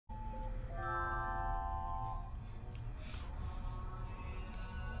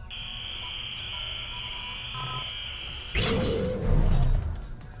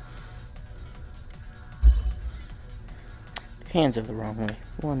Hands are the wrong way.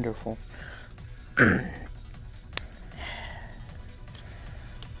 Wonderful.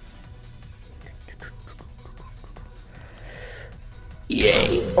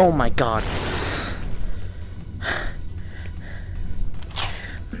 Yay! Oh my god.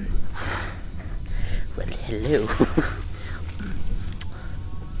 Well, hello.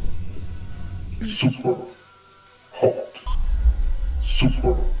 Super hot.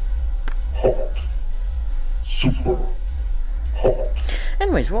 Super hot. Super hot.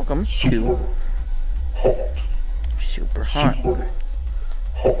 Anyways, welcome Super to hot. Super Hot. Super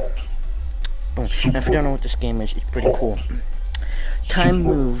hot. Boom. Now, if you don't know what this game is, it's pretty cool. Time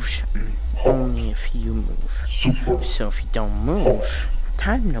moves only if you move. Super. So if you don't move,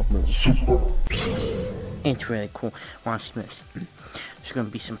 time don't move. Super. It's really cool. Watch this. There's gonna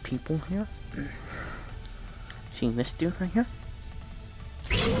be some people here. See this dude right here?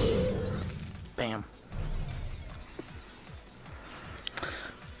 Bam.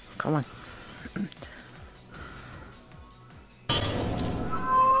 Come on.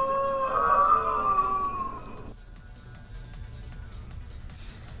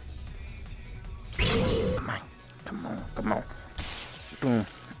 Come on. Boom.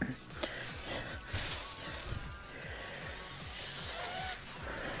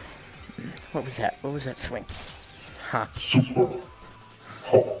 What was that? What was that swing? Huh. Super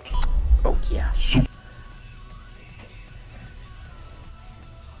hot. Oh, yeah.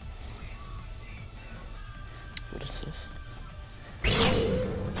 What is this?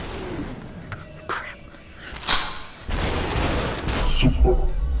 Crap. Super.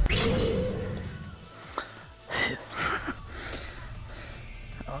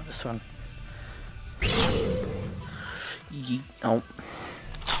 Oh, this one. Yeet. Oh.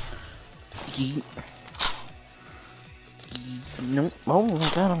 Yeet. Yeet. Nope. Oh my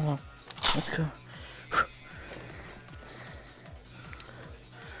god, I'm not. Let's go.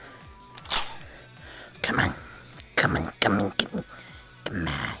 Come on. Come on, come on, come on. Come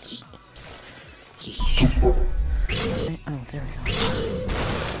on. Yeet. Yeet. Oh, there we go.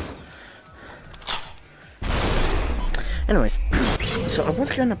 Anyways, so I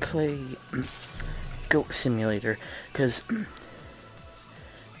was gonna play Goat Simulator, because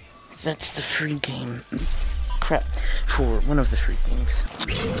that's the free game, crap, for one of the free games,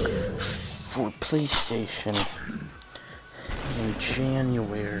 for PlayStation, in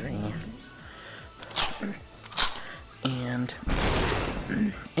January, and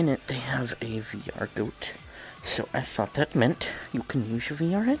in it they have a VR goat, so I thought that meant you can use your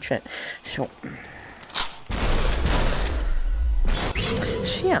VR headset, so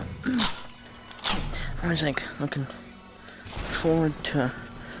yeah, I was like looking forward to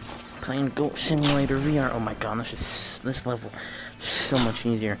playing Goat Simulator VR. Oh my god, this level is so much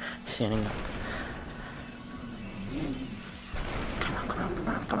easier standing up. Come on, come on, come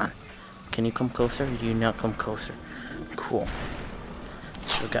on, come on. Can you come closer? Or do you not come closer? Cool.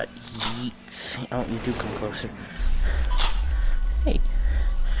 So we got yeet. Oh, you do come closer. Hey.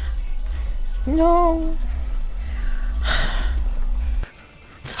 No.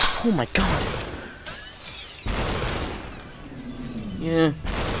 Oh my god. Yeah.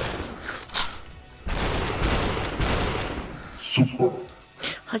 Super.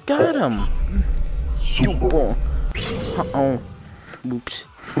 I got him. Super. Uh-oh. Whoops.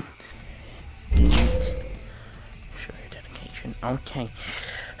 Show your dedication. Okay.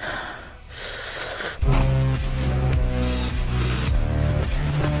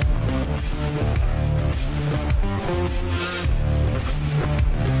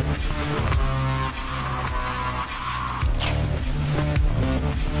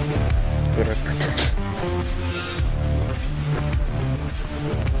 Good apprentice.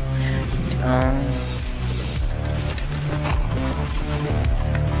 Oh.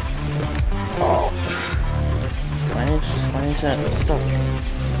 Why is that stuck?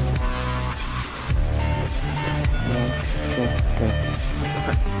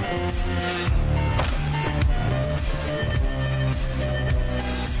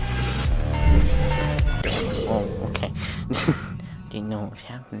 Oh, okay. Didn't know what was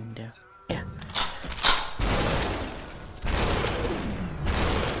happening there. Yeah.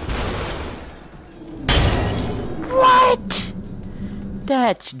 What?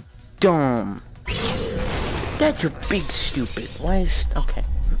 That's dumb. That's a big stupid. Why is... Okay.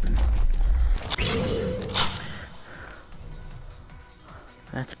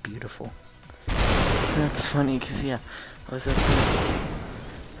 That's beautiful. That's funny, because, yeah, I was up there.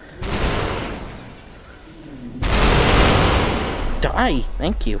 Die!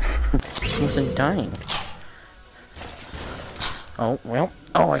 Thank you. I wasn't dying. Oh, well.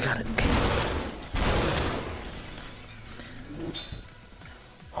 Oh, I got it.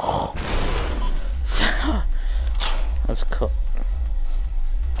 almost cooked.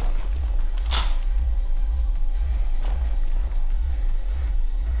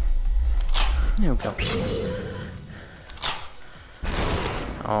 There we go.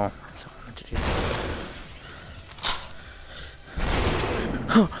 Oh, that's what I wanted to do.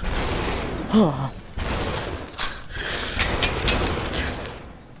 Oh.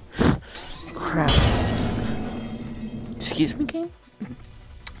 Crap. Excuse me, game?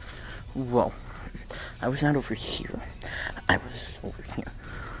 Whoa. I was not over here. I was over here.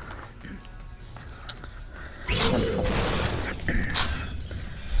 Wonderful.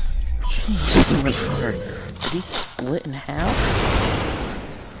 Jeez, he went far. Did he split in half?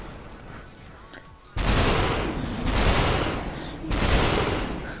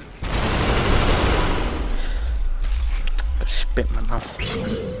 I spit in my mouth.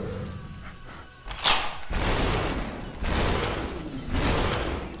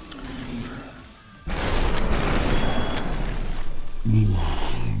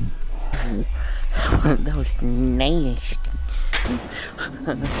 That was nasty.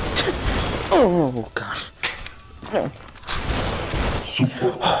 Oh god.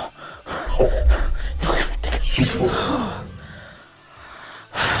 Super hot. Super hot.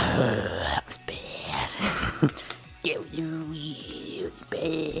 That was bad. It was really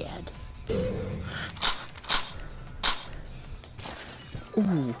bad.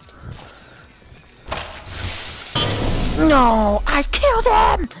 Ooh. No, I killed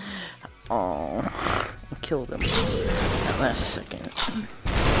him! Oh, I killed him that last second.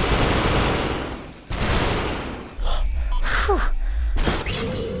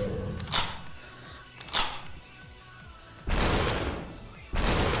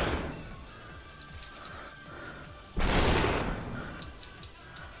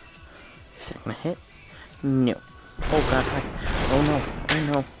 Is that gonna hit? No. Oh god, hi. Oh no, oh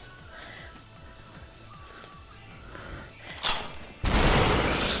no.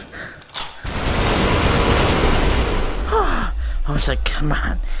 I was like, come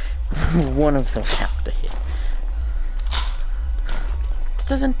on. One of those have to hit. It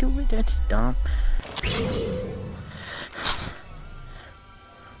doesn't do it, that's dumb.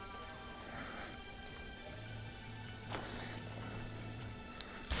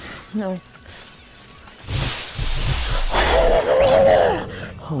 No.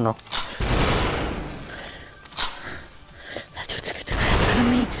 Oh no. That dude's gonna grab out of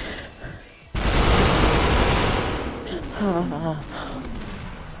me.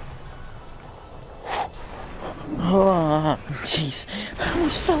 Oh, jeez. I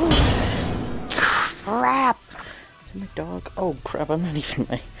almost fell over. Crap. Is my dog? Oh, crap. I'm not even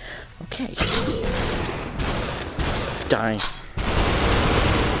my... Okay. Dying.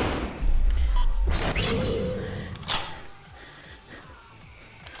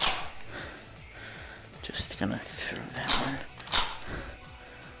 Just gonna throw that one.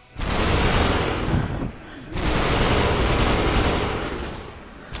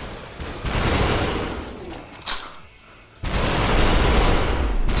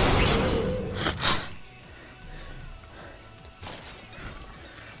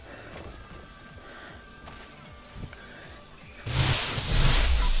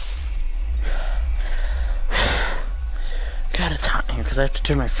 God, it's hot in here because I have to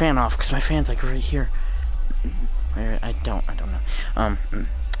turn my fan off because my fan's like right here. I don't know. But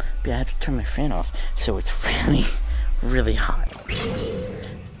yeah, I have to turn my fan off, so it's really, really hot.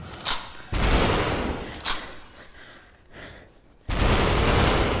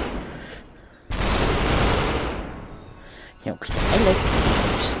 You know, because I like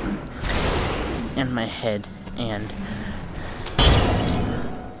pants and my head and.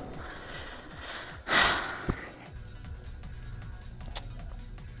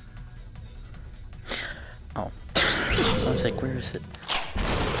 Oh. I was like, where is it?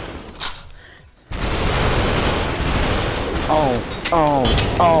 Oh.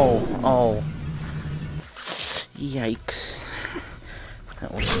 Yikes.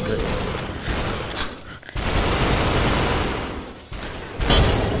 That was good.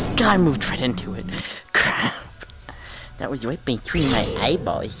 God, I moved right into it. Crap. That was right between my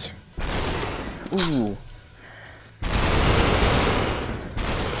eyeballs. Ooh. I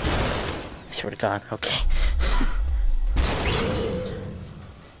swear to God, okay.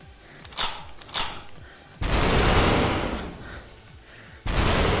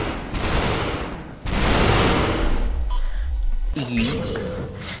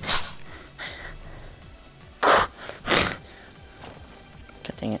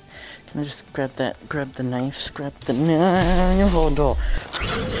 God dang it. Can I just grab the knives, grab the door.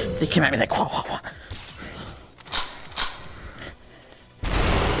 They came at me like, whoa, whoa, whoa.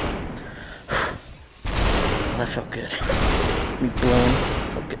 that felt good. Me blowing.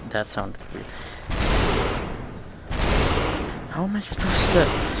 Felt good. That sounded weird. How am I supposed to...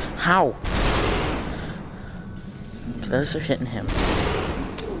 How? Those are hitting him.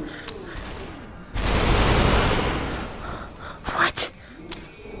 What?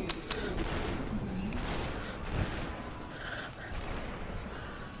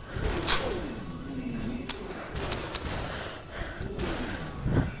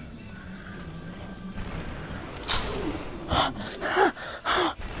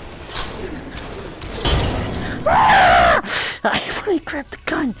 I want to grab the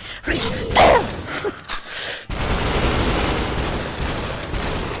gun right there.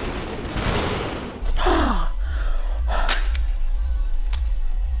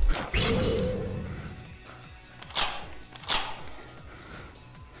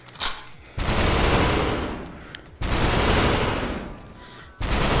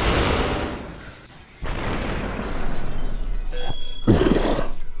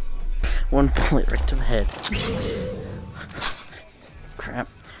 One bullet right to the head. Crap.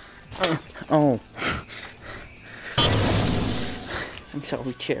 Oh. I'm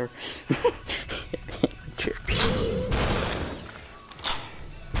sorry, chair. Chair.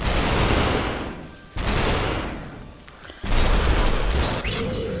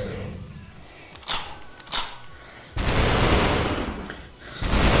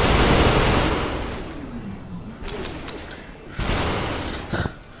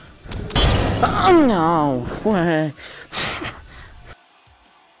 Oh no! What?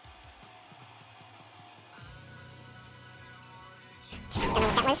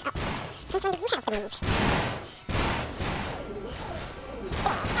 Sometimes you have to move.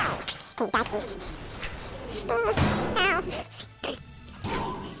 Can you die, please?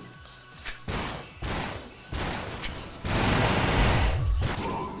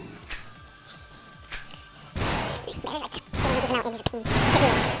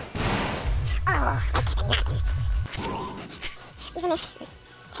 Ow. Oh, I took a knocking. Even if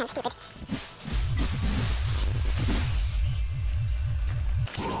it's kind of stupid.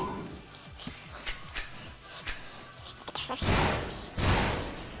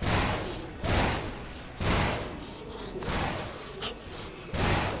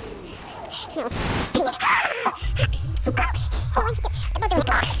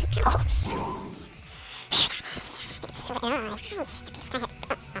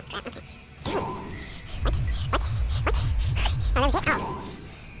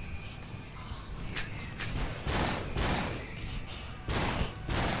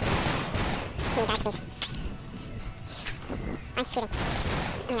 I'm shooting.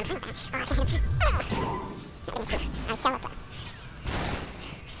 I mean, I'm fine with that. Oh, I hit him. That wouldn't shoot. I was shallow, but...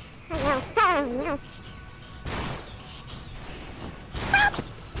 Oh no. Oh no. What?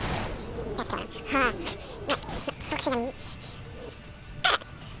 That's killing him. Huh. No. Focusing on you.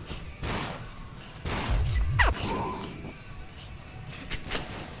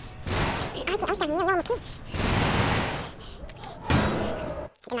 I was down near normal too. I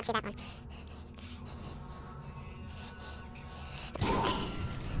did not see that one.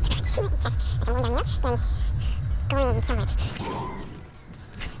 Shoot it, just if I'm going down here, then go in somewhere.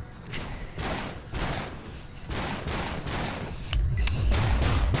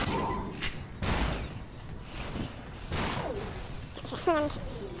 That's a hand.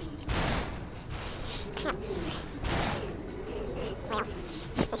 Crap. Well,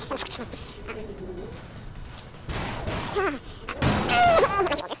 this is unfortunate.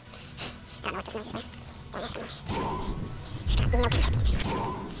 My shoulder. I don't know what those noises were. Don't ask me. I've got no concept in there.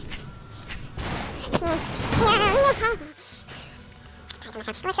 What's that? What's the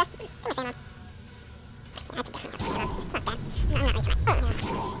fan on? Yeah, I could definitely have the fan on. It's not bad. I'm not reaching my... Oh, no.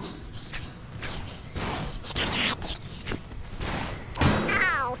 Stop that, dude.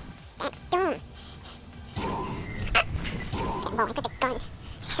 Ow! That's dumb. Can't roll like a big gun. Or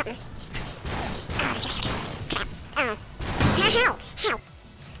something. Oh, that's just... Crap. Oh. How? How?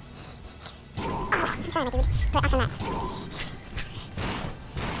 Oh, I'm sorry, my dude. Put us on that.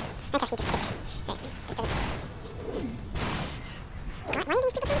 I thought he just kicked. Why are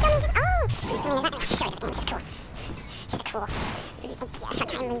these people trying to kill me? Oh! I mean, there's not really silly, the game's just cool. It's just cool. How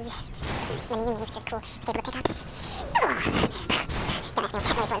time moves. When you move, it's just cool. It's able to pick up. Oh! Don't ask me what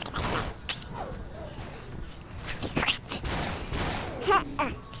that noise was, because I don't know.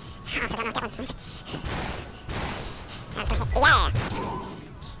 Oh, so I don't know what that one was. I was gonna hit. Yeah!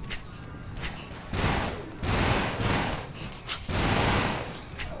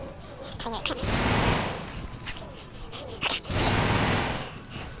 Clear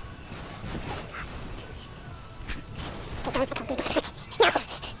it, crap.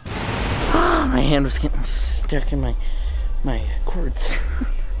 My hand was getting stuck. protecting my cords.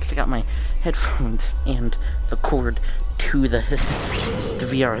 Because I got my headphones and the cord to the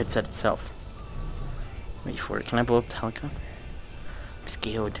VR headset itself. Wait for it. Can I blow up the helicopter? I'm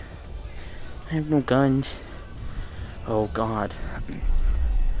scared. I have no guns. Oh god.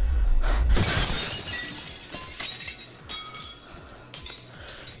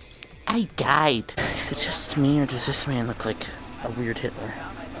 I died. Is it just me, or does this man look like a weird Hitler?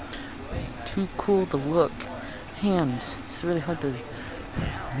 Too cool to look. Hands. It's really hard to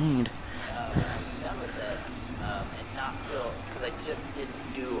read. I just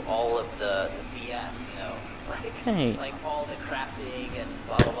didn't do all of the BS, you know. Hey. Like all the crafting and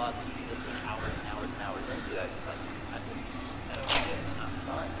blah blah blah. Just you just think hours and hours and hours into it. I don't like it. It's not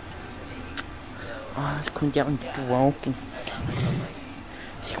fun. So, Oh, this screen's getting broken.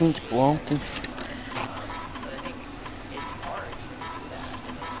 Screen's broken.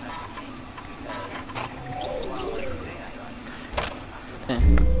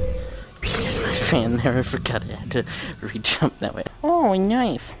 My fan there, I forgot I had to re-jump that way. Oh, a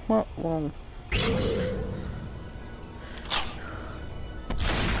knife. What? Well.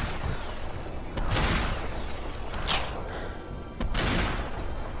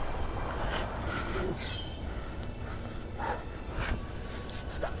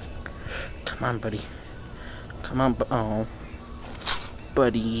 Come on, buddy. Come on, oh.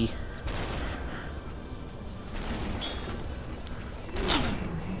 Buddy.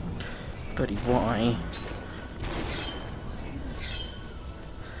 Buddy, why?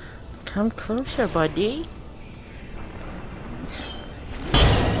 Come closer, buddy.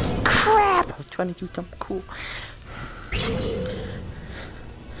 Crap! I was trying to do something cool.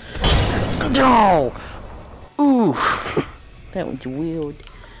 No! Ooh! That was weird.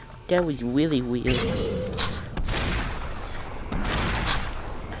 That was really weird.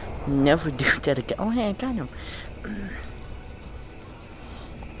 Never do that again. Oh, hey, I got him.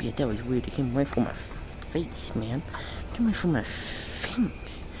 Yeah, that was weird. It came right from my face, man. It came right from my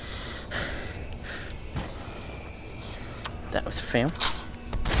face. That was a fail.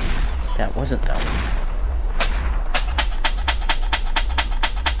 That wasn't though.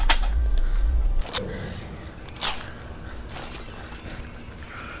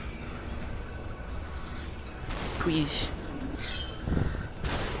 Please.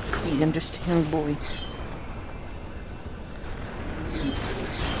 Please understand, boy.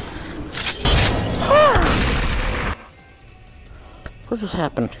 What just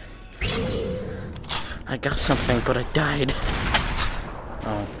happened? I got something, but I died.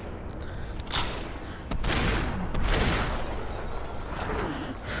 Oh.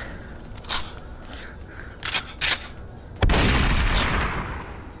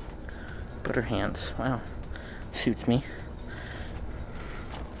 Butter hands. Wow. Suits me.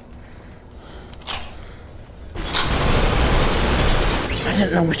 I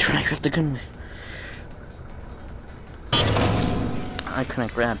didn't know which one I grabbed the gun with. I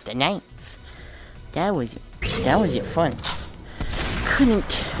couldn't grab the knife. That was it fun.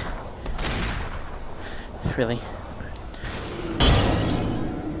 Couldn't. Really?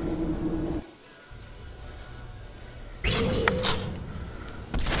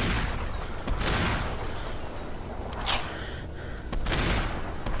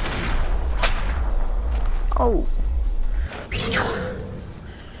 Oh.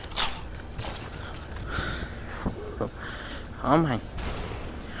 Oh my.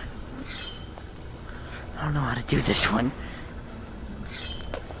 I don't know how to do this one.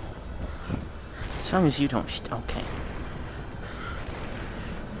 As long as you don't okay.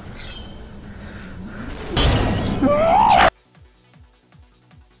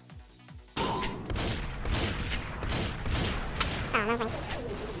 Oh, no,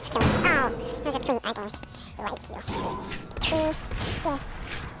 it's killing me. Oh, those are between the eyeballs. Right here. Between the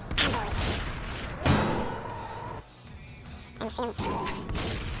eyeballs. And film.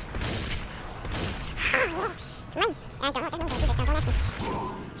 Oh, yeah. Come on. I don't want to do this. Don't ask me.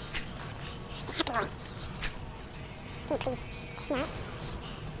 It's a happy voice. Can you please snap?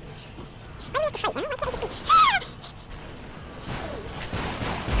 Why do we have to fight now? Why can't we just be...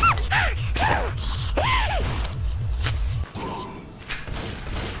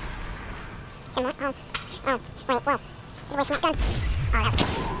 Some more? Oh. Oh. Wait, whoa. Get away from that gun. Oh, that was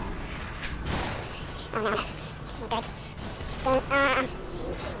good. Oh, no. This isn't good. Game, that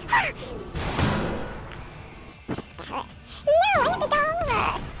hurt. No, I have to go over.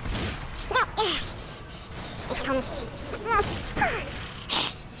 No. They should hold me.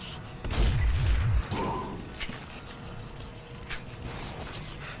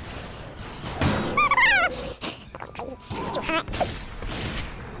 I'm going crazy. It's too hot.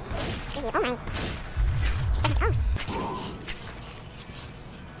 Screw you. Oh, my.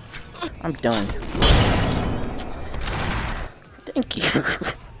 I'm done. Thank you.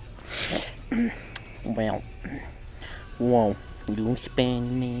 Well, whoa, you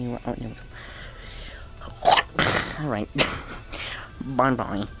spin me. Alright. Bye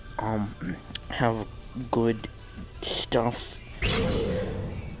bye. Have good stuff.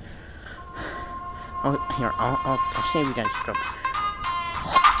 Oh, here, I'll save you guys stuff.